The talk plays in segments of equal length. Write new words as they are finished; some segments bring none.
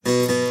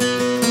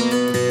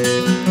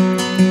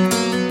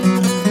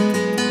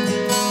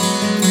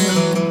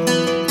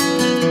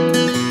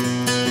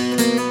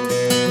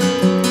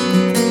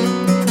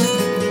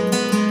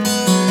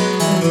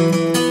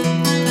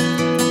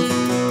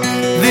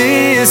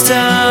this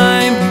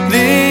time,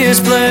 this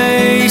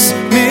place,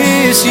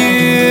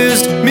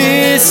 misused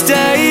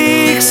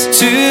mistakes.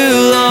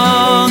 Too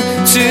long,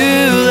 too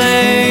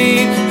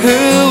late.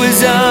 Who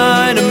was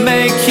I to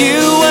make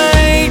you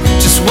wait?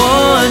 Just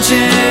one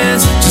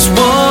chance, just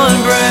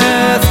one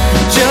breath,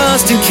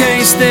 just in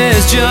case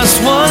there's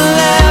just one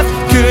left.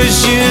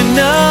 'Cause you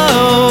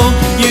know,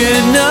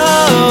 you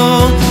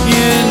know,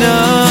 you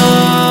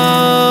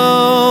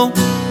know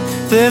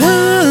that I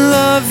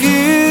love you.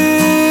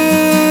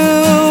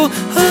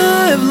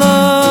 I've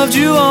loved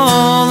you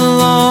all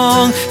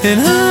along, and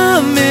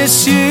I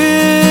miss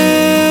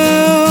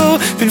you.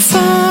 Been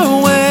far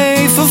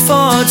away for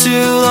far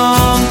too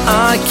long. I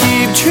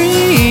keep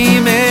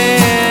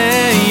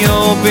dreaming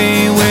you'll be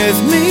with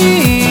me,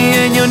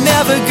 and you'll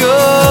never go.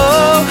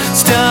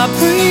 Stop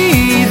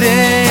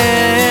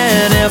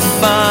breathing if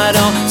I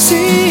don't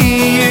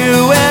see you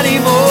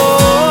anymore.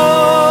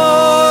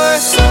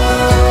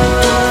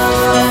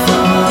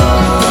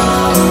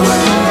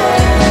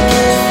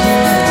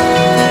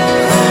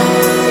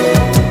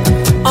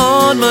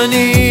 On my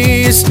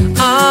knees,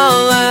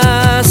 I'll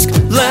ask,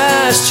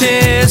 last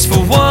chance for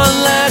one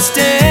last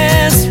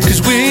dance.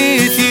 'Cause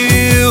with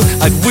you,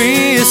 I'd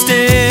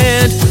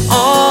withstand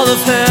all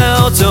of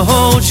hell to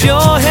hold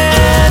your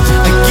hand.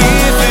 I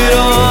give it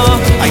all,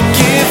 I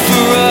give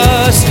for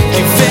us,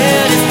 give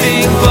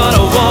anything, but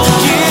I won't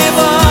give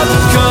up.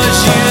 'Cause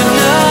you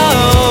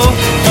know,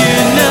 you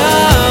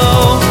know,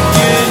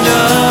 you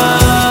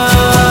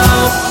know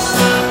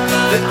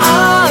that I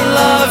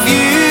love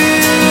you.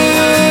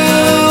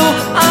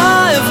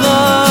 I've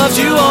loved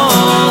you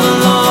all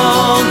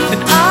along,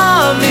 and I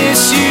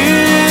miss you.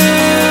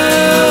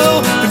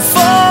 Been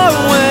far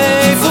away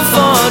for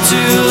far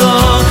too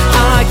long.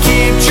 I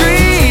keep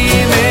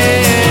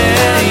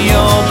dreaming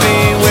you'll be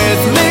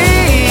with me,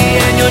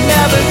 and you'll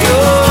never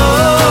go.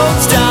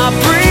 Stop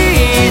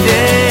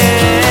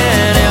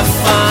breathing if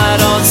I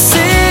don't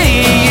see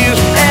you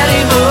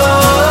anymore.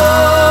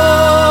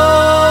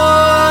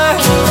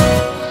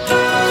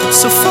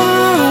 So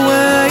far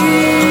away,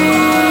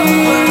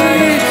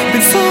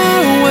 been far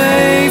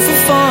away for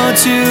far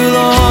too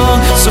long.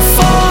 So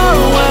far